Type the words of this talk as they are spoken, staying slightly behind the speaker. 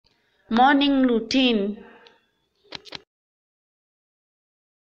Morning routine.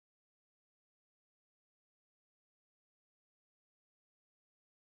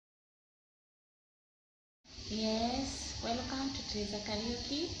 Yes, welcome to Teresa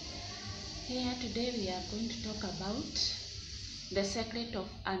Karaoke. Here today we are going to talk about the secret of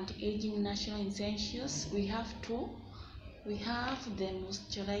anti-aging natural essentials. We have two. We have the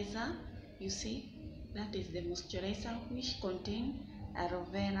moisturizer. You see, that is the moisturizer which contains aloe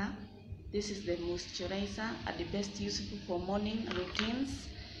vera. This is the moisturizer and the best useful for morning routines.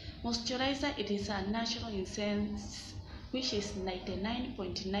 Moisturizer, it is a natural essence which is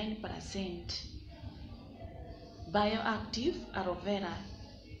 99.9% bioactive aloe vera.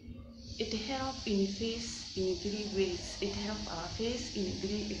 It helps in face in 3 ways. It helps our face in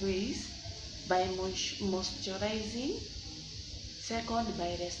 3 ways: by moisturizing, second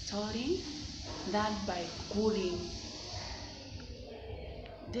by restoring, third by cooling.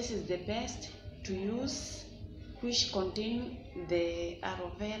 This is the best to use, which contain the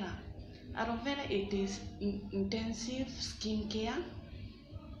aloe vera. Aloe vera, it is intensive skincare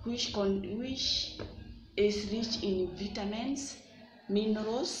which is rich in vitamins,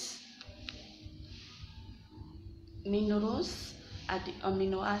 minerals and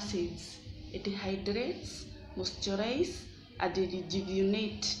amino acids. It hydrates, moisturizes, and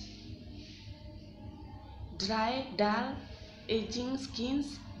rejuvenates dry, dull, aging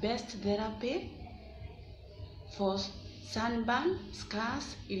skin's best therapy for sunburn,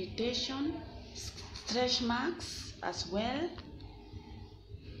 scars, irritation, stretch marks as well,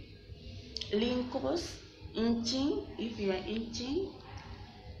 wrinkles, itching if you are itching,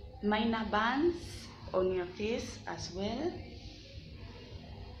 minor burns on your face as well,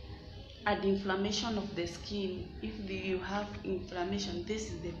 and inflammation of the skin. If you have inflammation,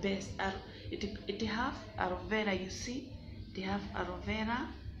 this is the best. It have aloe vera. You see, they have aloe vera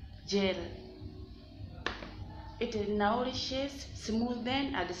gel. It nourishes,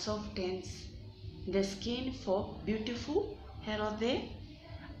 smoothens, and softens the skin for beautiful, healthy,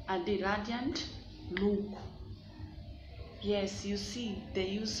 and radiant look. Yes, you see the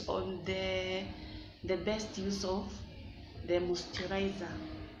use on the best use of the moisturizer.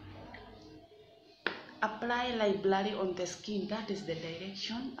 Apply liberally on the skin. That is the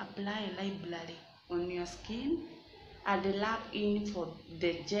direction. Apply liberally on your skin and rub in for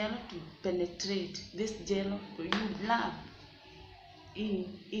the gel to penetrate. This gel you rub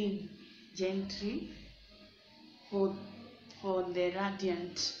in gently for the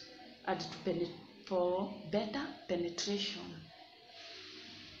radiant and for better penetration.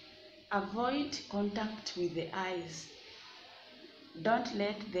 Avoid contact with the eyes. Don't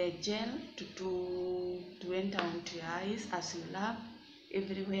let the gel to enter onto your eyes as you rub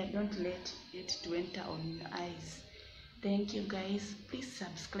everywhere. Don't let it to enter on your eyes. Thank you guys. Please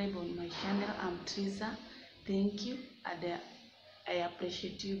subscribe on my channel. I'm Teresa. Thank you, and I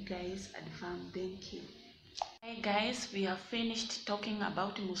appreciate you guys and fam. Thank you. Hi guys, we have finished talking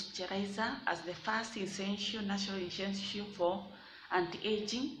about moisturizer as the first essential, natural essential for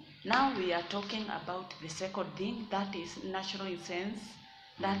anti-aging. Now we are talking about the second thing, that is natural essence,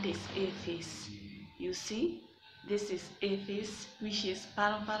 that is A-face. You see, this is A-face, which is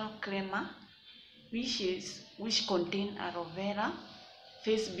Palvaro Crema, which contain aloe vera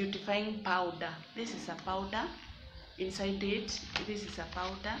face beautifying powder. This is a powder. Inside it, this is a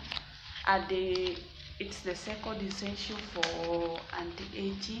powder, and it's the second essential for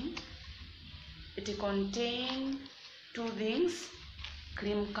anti-aging. It contains two things: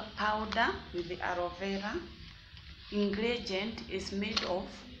 cream powder with the aloe vera. Ingredient is made of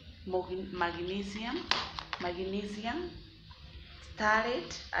magnesium,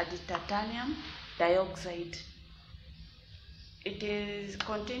 sterate, and titanium dioxide. It is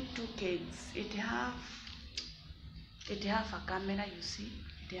contain 2 kegs. It have a camera. You see,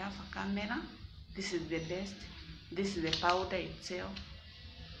 it have a camera. This is the best. This is the powder itself.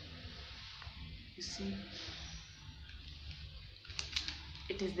 You see,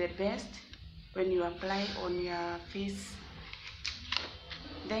 it is the best when you apply on your face.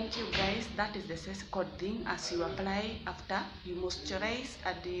 Thank you guys. That is the second thing. As you apply, after you moisturize,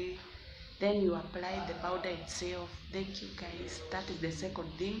 and then you apply the powder itself. Thank you guys. That is the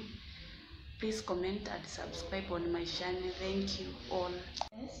second thing. Please comment and subscribe on my channel. Thank you all.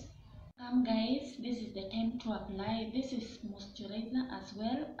 Yes. Guys, this is the time to apply. This is moisturizer as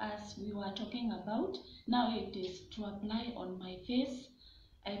well as we were talking about. Now it is to apply on my face.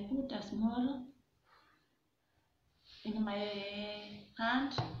 I put a small in my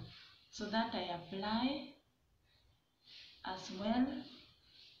hand so that I apply as well.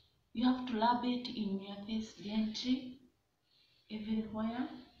 You have to rub it in your face gently everywhere.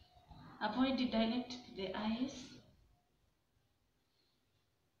 Avoid direct to the eyes.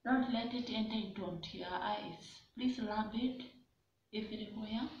 Don't let it enter into your eyes. Please rub it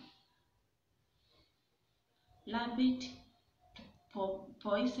everywhere. Rub it for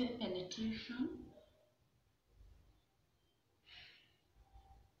easy penetration.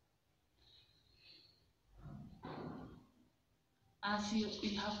 As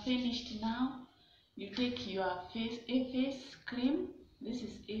you have finished now, you take your face cream. This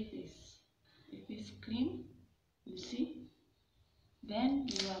is a face cream, you see. Then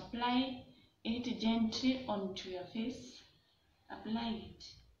you apply it gently onto your face. Apply it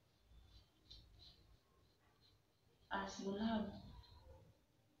as you love.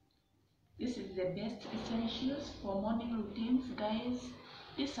 This is the best essentials for morning routines, guys.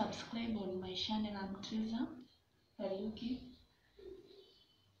 Please subscribe on my channel. I'm Teresa Kariuki.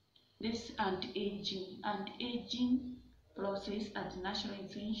 This anti-aging process and natural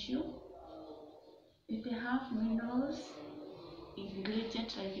essential. It have minerals,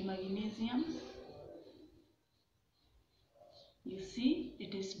 ingredients like magnesium. You see,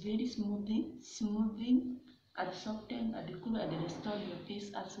 it is very smoothing and soften and cool and restore your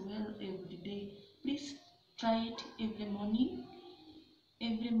face as well every day. Please try it every morning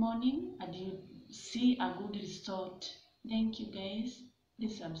and you see a good result. Thank you guys.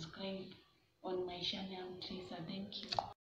 Please subscribe on my channel, Teresa. Thank you.